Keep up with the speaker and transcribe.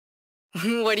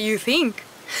What do you think?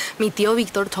 Mi tío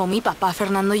Victor told me Papa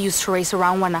Fernando used to race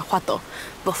around Guanajuato.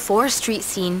 Before street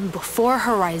scene, before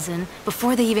Horizon,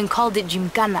 before they even called it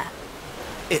Gincana.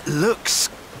 It looks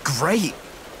great.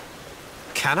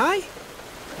 Can I?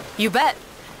 You bet.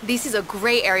 This is a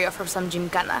great area for some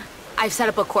Gincana. I've set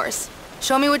up a course.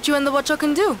 Show me what you and the Vocho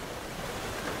can do.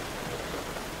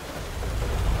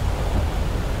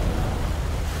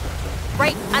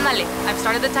 Right, ándale. I've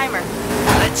started the timer.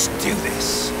 Let's do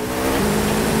this.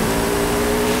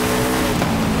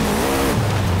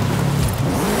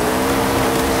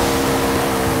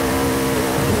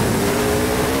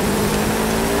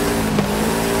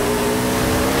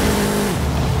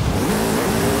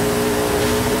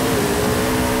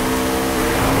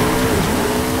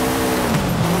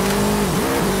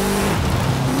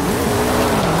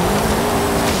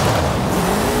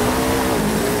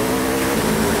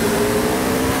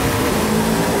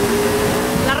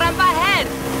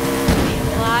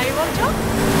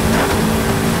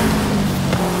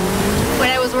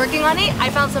 Working on it, I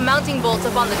found some mounting bolts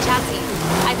up on the chassis.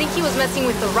 I think he was messing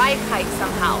with the ride height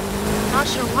somehow. Not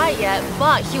sure why yet,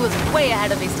 but he was way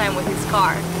ahead of his time with his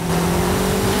car.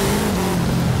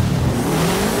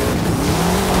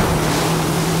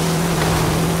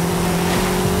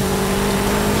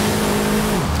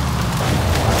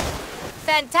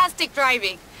 Fantastic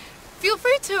driving. Feel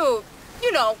free to,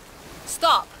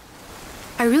 stop.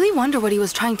 I really wonder what he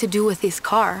was trying to do with his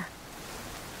car.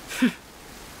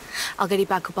 I'll get it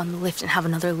back up on the lift and have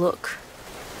another look.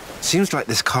 Seems like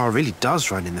this car really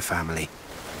does run in the family.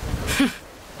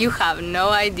 You have no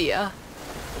idea.